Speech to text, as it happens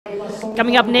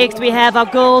Coming up next, we have our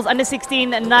girls under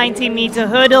 16 90-meter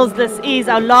hurdles. This is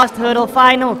our last hurdle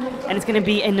final, and it's going to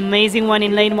be an amazing one.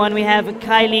 In lane 1, we have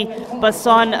Kylie,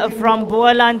 Basson from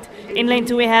Boerland. In lane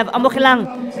 2, we have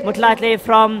Amogelang, MOTLATLE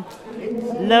from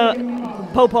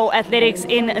Limpopo Athletics.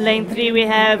 In lane 3, we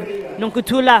have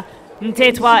Nokuthula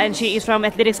MTHETWA, and she is from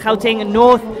Athletics Gauteng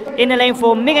North. In lane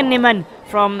 4, Megan NIEMAN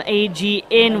from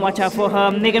AGN. Watch out for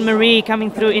her. Megan MAREE coming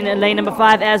through in lane number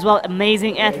 5 as well.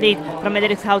 Amazing athlete from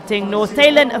Athletics Gauteng North.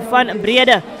 Taylon VAN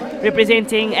BREDA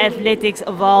representing Athletics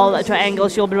Vaal Triangle.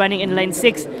 She'll be running in lane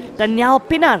 6. Danyelle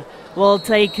PIENAAR will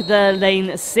take the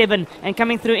lane 7. And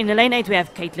coming through in lane 8, we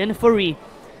have Kate-Lynn FOURIE.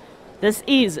 This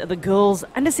is the girls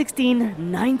under 16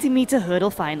 90-meter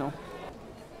hurdle final.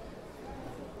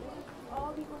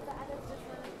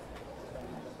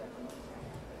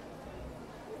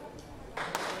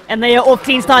 And they are off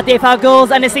clean start there for our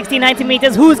girls under 16 90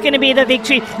 meters. Who's going to be the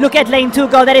victory? Look at lane 2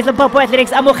 go. That is Limpopo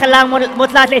Athletics, Amogelang,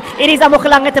 MOTLATLE. It is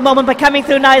Amogelang at the moment, but coming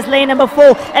through now is lane number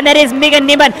 4, and that is Megan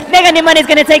NIEMAN. Megan NIEMAN is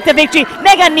going to take the victory.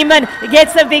 Megan NIEMAN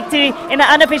gets the victory in an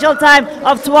unofficial time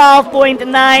of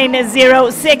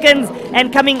 12.90 seconds.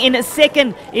 And coming in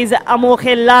second is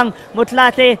Amogelang,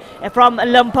 MOTLATLE from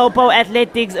Limpopo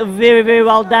Athletics. Very, very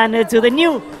well done to the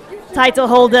new title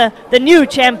holder, the new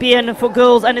champion for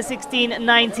girls under 16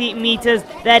 90 meters.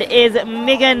 That is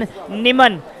Megan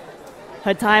NIEMAN.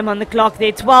 Her time on the clock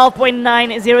there,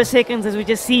 12.90 seconds, as we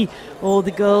just see all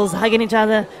the girls hugging each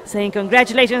other, saying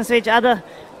congratulations to each other.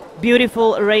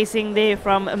 Beautiful racing there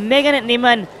from Megan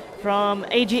NIEMAN from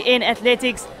AGN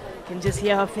Athletics. You can just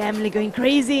hear her family going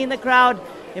crazy in the crowd.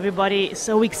 Everybody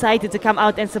so excited to come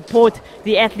out and support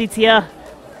the athletes here.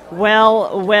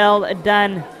 Well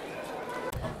done.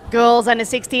 Girls under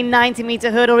 16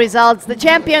 90-meter hurdle results. The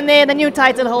champion there, the new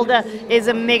title holder, is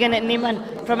Megan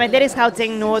NIEMAN from Athletics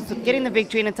Gauteng North, getting the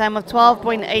victory in a time of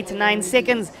 12.89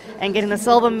 seconds, and getting the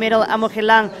silver medal,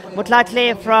 Amogelang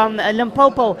MOTLATLE from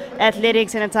Limpopo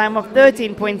Athletics in a time of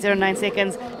 13.09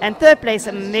 seconds, and third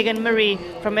place, Megan MAREE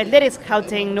from Athletics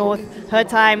Gauteng North, her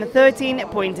time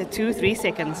 13.23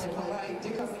 seconds.